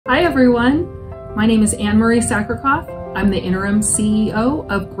Hi everyone, my name is Anne-Marie Sakrikoff. I'm the interim CEO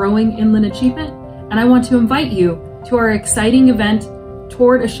of Growing Inland Achievement, and I want to invite you to our exciting event,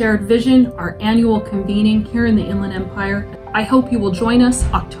 Toward a Shared Vision, our annual convening here in the Inland Empire. I hope you will join us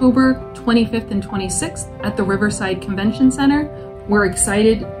October 25th and 26th at the Riverside Convention Center. We're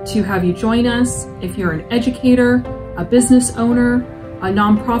excited to have you join us. If you're an educator, a business owner, a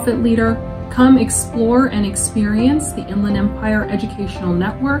nonprofit leader, come explore and experience the Inland Empire Educational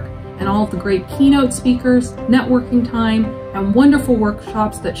Network and all of the great keynote speakers, networking time, and wonderful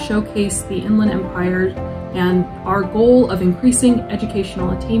workshops that showcase the Inland Empire and our goal of increasing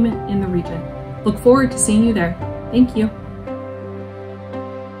educational attainment in the region. Look forward to seeing you there. Thank you.